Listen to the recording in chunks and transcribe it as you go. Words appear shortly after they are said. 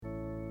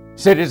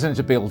Citizens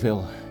of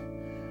Billville,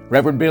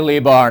 Reverend Billy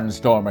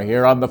Barnstormer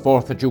here on the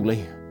 4th of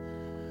July.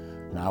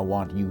 And I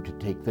want you to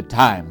take the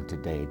time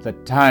today, the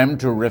time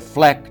to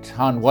reflect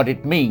on what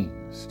it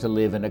means to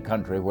live in a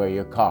country where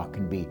your car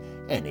can be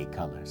any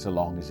color so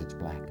long as it's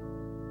black.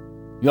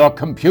 Your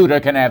computer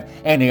can have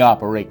any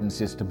operating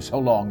system so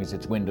long as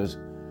it's Windows.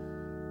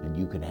 And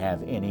you can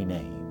have any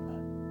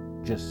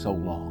name just so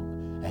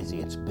long as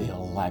it's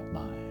Bill like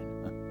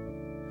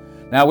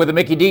mine. Now, with the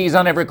Mickey D's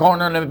on every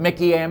corner and a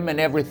Mickey M in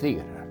every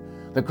theater,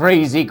 the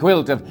crazy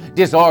quilt of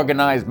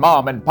disorganized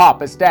mom and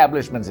pop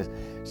establishments is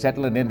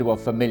settling into a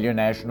familiar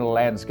national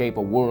landscape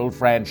of world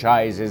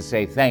franchises.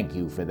 Say thank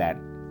you for that.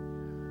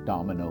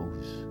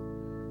 Domino's,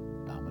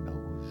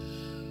 Domino's,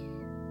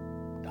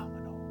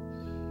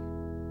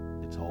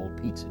 Domino's. It's all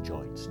pizza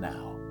joints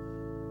now.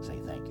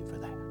 Say thank you for